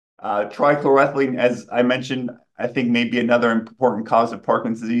Trichloroethylene, as I mentioned, I think may be another important cause of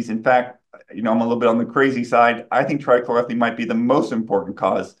Parkinson's disease. In fact, I'm a little bit on the crazy side. I think trichloroethylene might be the most important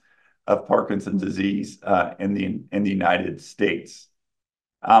cause of Parkinson's disease in the United States.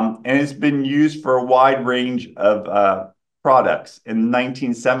 And it's been used for a wide range of products. In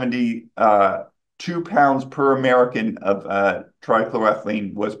 1970, 2 pounds per American of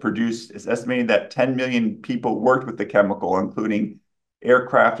trichloroethylene was produced. It's estimated that 10 million people worked with the chemical, including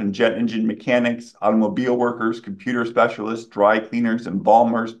aircraft and jet engine mechanics, automobile workers, computer specialists, dry cleaners,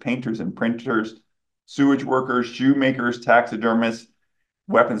 embalmers, painters and printers, sewage workers, shoemakers, taxidermists,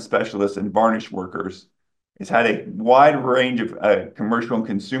 weapons specialists, and varnish workers. It's had a wide range of commercial and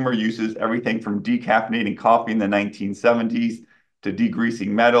consumer uses, everything from decaffeinating coffee in the 1970s to degreasing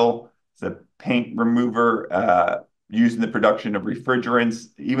metal. It's a paint remover used in the production of refrigerants,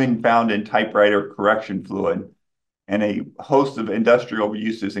 even found in typewriter correction fluid, and a host of industrial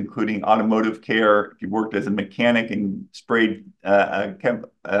uses, including automotive care. If you worked as a mechanic and sprayed a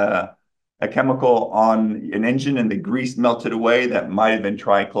chemical on an engine and the grease melted away, that might have been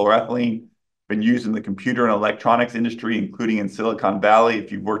trichloroethylene. Been used in the computer and electronics industry, including in Silicon Valley.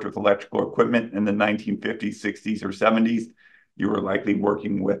 If you've worked with electrical equipment in the 1950s, 60s, or 70s, you were likely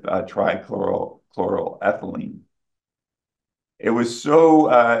working with trichloroethylene. It was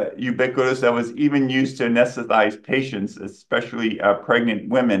so ubiquitous that it was even used to anesthetize patients, especially pregnant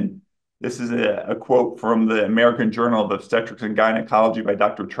women. This is a quote from the American Journal of Obstetrics and Gynecology by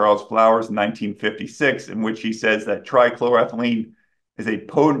Dr. Charles Flowers in 1956, in which he says that trichloroethylene is a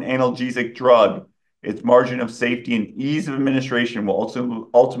potent analgesic drug. Its margin of safety and ease of administration will also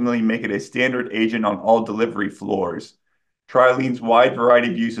ultimately make it a standard agent on all delivery floors. Trilene's wide variety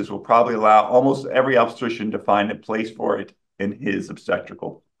of uses will probably allow almost every obstetrician to find a place for it in his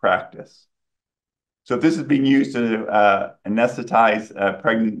obstetrical practice. So if this is being used to anesthetize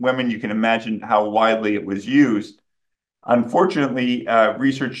pregnant women, you can imagine how widely it was used. Unfortunately,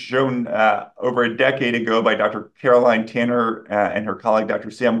 research shown over a decade ago by Dr. Caroline Tanner and her colleague, Dr.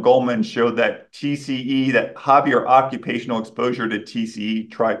 Sam Goldman, showed that TCE, that hobby or occupational exposure to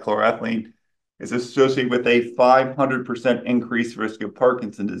TCE, trichloroethylene, is associated with a 500% increased risk of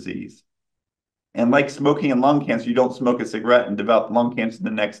Parkinson's disease. And like smoking and lung cancer, you don't smoke a cigarette and develop lung cancer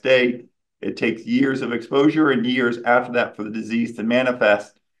the next day. It takes years of exposure and years after that for the disease to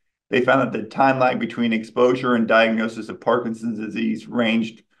manifest. They found that the time lag between exposure and diagnosis of Parkinson's disease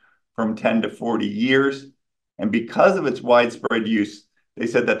ranged from 10 to 40 years. And because of its widespread use, they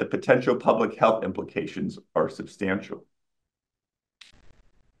said that the potential public health implications are substantial.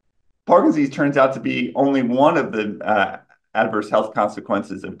 Parkinson's disease turns out to be only one of the adverse health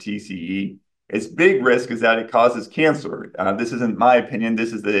consequences of TCE. Its big risk is that it causes cancer. This isn't my opinion.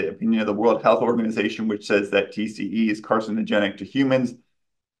 This is the opinion of the World Health Organization, which says that TCE is carcinogenic to humans.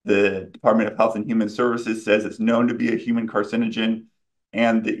 The Department of Health and Human Services says it's known to be a human carcinogen,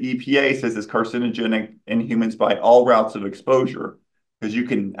 and the EPA says it's carcinogenic in humans by all routes of exposure, because you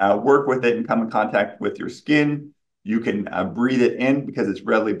can work with it and come in contact with your skin. You can breathe it in because it's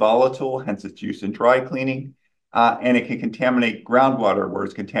readily volatile, hence its use in dry cleaning, and it can contaminate groundwater, where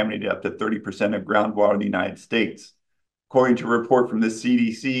it's contaminated up to 30% of groundwater in the United States. According to a report from the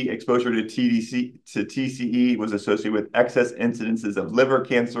CDC, exposure to TCE was associated with excess incidences of liver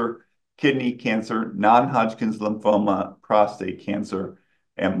cancer, kidney cancer, non-Hodgkin's lymphoma, prostate cancer,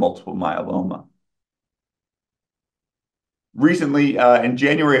 and multiple myeloma. Recently, in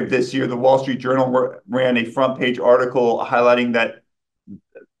January of this year, the Wall Street Journal ran a front page article highlighting that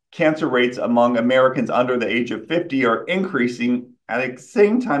cancer rates among Americans under the age of 50 are increasing at the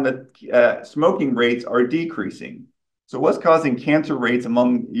same time that smoking rates are decreasing. So what's causing cancer rates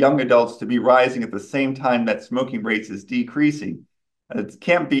among young adults to be rising at the same time that smoking rates is decreasing? It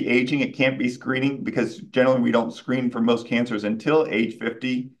can't be aging, it can't be screening, because generally we don't screen for most cancers until age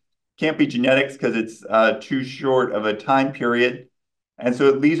 50. Can't be genetics because it's too short of a time period. And so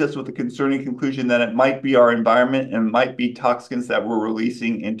it leaves us with a concerning conclusion that it might be our environment and it might be toxins that we're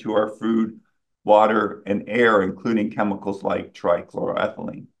releasing into our food, water, and air, including chemicals like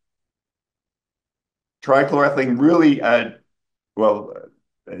trichloroethylene. Trichloroethylene really,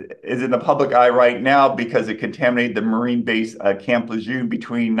 is in the public eye right now because it contaminated the Marine base Camp Lejeune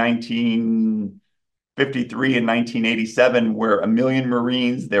between 1953 and 1987, where 1 million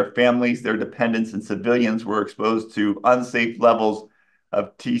Marines, their families, their dependents, and civilians were exposed to unsafe levels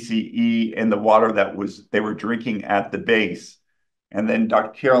of TCE in the water that they were drinking at the base. And then Dr.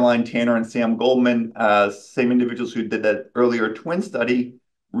 Caroline Tanner and Sam Goldman, same individuals who did that earlier twin study,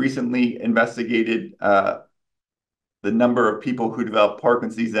 recently investigated the number of people who developed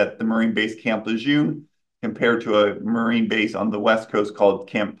Parkinson's disease at the Marine base Camp Lejeune. compared to a Marine base on the West Coast called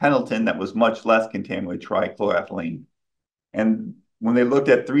Camp Pendleton that was much less contaminated with trichloroethylene. And when they looked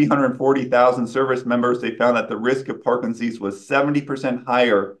at 340,000 service members, they found that the risk of Parkinson's was 70%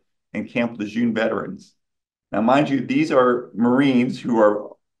 higher in Camp Lejeune veterans. Now, mind you, these are Marines who are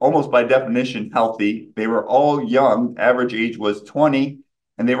almost by definition healthy. They were all young, average age was 20,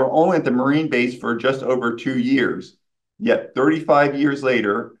 and they were only at the Marine base for just over 2 years. Yet 35 years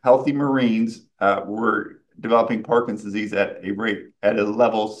later, healthy Marines were developing Parkinson's disease at a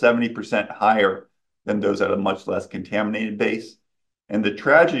level 70% higher than those at a much less contaminated base. And the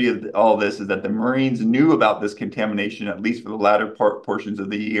tragedy of all this is that the Marines knew about this contamination, at least for the latter portions of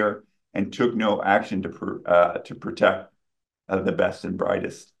the year, and took no action to protect the best and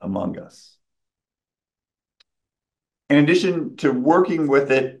brightest among us. In addition to working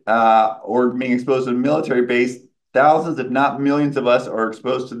with it or being exposed to a military base, thousands, if not millions of us are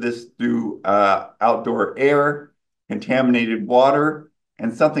exposed to this through outdoor air, contaminated water,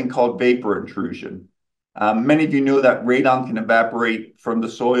 and something called vapor intrusion. Many of you know that radon can evaporate from the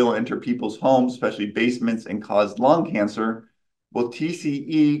soil, enter people's homes, especially basements, and cause lung cancer. Well,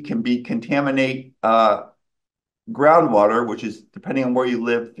 TCE can contaminate groundwater, which is, depending on where you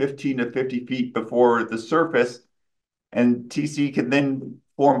live, 15 to 50 feet before the surface. And TCE can then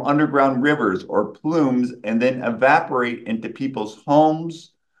form underground rivers or plumes and then evaporate into people's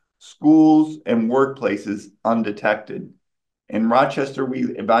homes, schools, and workplaces undetected. In Rochester, we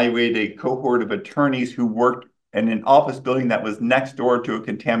evaluated a cohort of attorneys who worked in an office building that was next door to a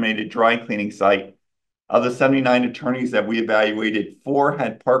contaminated dry cleaning site. Of the 79 attorneys that we evaluated, 4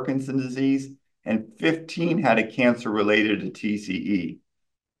 had Parkinson's disease and 15 had a cancer related to TCE.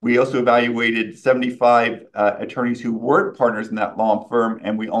 We also evaluated 75 attorneys who weren't partners in that law firm,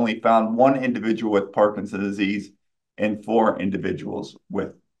 and we only found 1 individual with Parkinson's disease and 4 individuals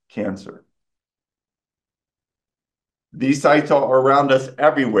with cancer. These sites are around us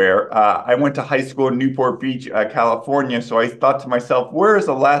everywhere. I went to high school in Newport Beach, California, so I thought to myself, where is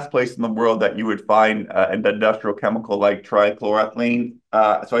the last place in the world that you would find an industrial chemical like trichloroethylene?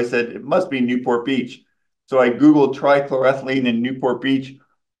 So I said, it must be Newport Beach. So I Googled trichloroethylene in Newport Beach,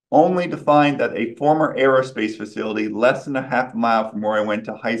 only to find that a former aerospace facility less than a half mile from where I went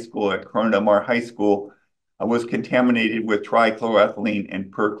to high school at Corona Del Mar High School was contaminated with trichloroethylene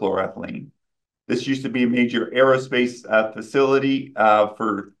and perchloroethylene. This used to be a major aerospace facility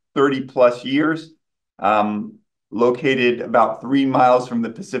for 30 plus years, located about 3 miles from the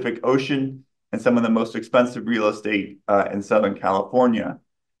Pacific Ocean and some of the most expensive real estate in Southern California.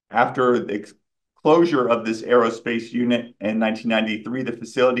 After the closure of this aerospace unit in 1993, the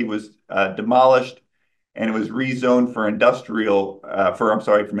facility was demolished and it was rezoned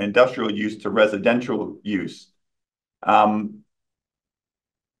for from industrial use to residential use.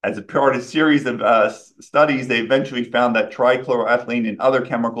 As a part of a series of studies, they eventually found that trichloroethylene and other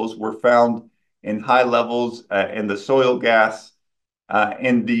chemicals were found in high levels in the soil gas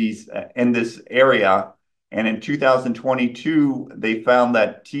in this area. And in 2022, they found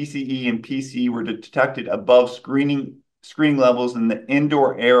that TCE and PCE were detected above screening levels in the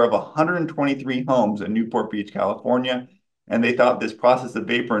indoor air of 123 homes in Newport Beach, California. And they thought this process of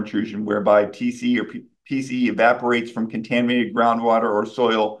vapor intrusion, whereby TCE or PCE evaporates from contaminated groundwater or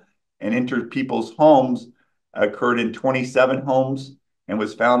soil and enters people's homes, occurred in 27 homes and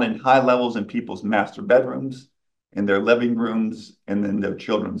was found in high levels in people's master bedrooms, in their living rooms, and in their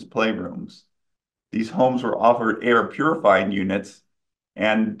children's playrooms. These homes were offered air purifying units,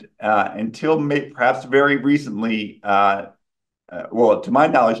 and until perhaps very recently, well, to my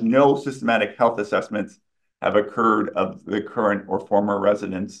knowledge, no systematic health assessments have occurred of the current or former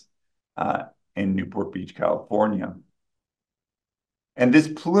residents in Newport Beach, California. And this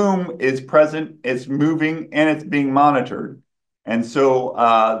plume is present, it's moving, and it's being monitored. And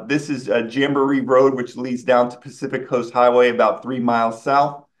so this is Jamboree Road, which leads down to Pacific Coast Highway about 3 miles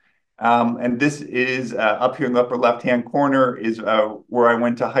south. And this is up here in the upper left-hand corner is where I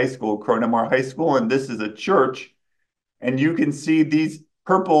went to high school, Corona Del Mar High School, and this is a church. And you can see these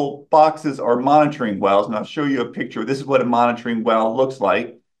purple boxes are monitoring wells, and I'll show you a picture. This is what a monitoring well looks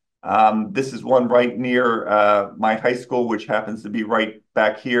like. This is one right near my high school, which happens to be right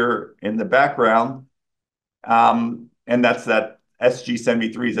back here in the background. And that's that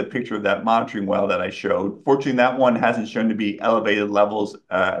SG73 is a picture of that monitoring well that I showed. Fortunately, that one hasn't shown to be elevated levels,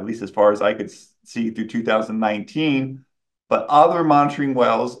 at least as far as I could see through 2019. But other monitoring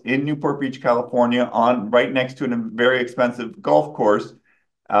wells in Newport Beach, California, right next to a very expensive golf course,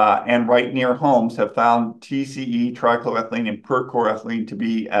 and right near homes have found TCE, trichloroethylene, and perchloroethylene to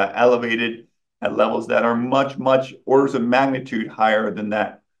be elevated at levels that are much, much orders of magnitude higher than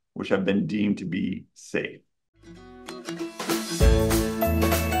that which have been deemed to be safe.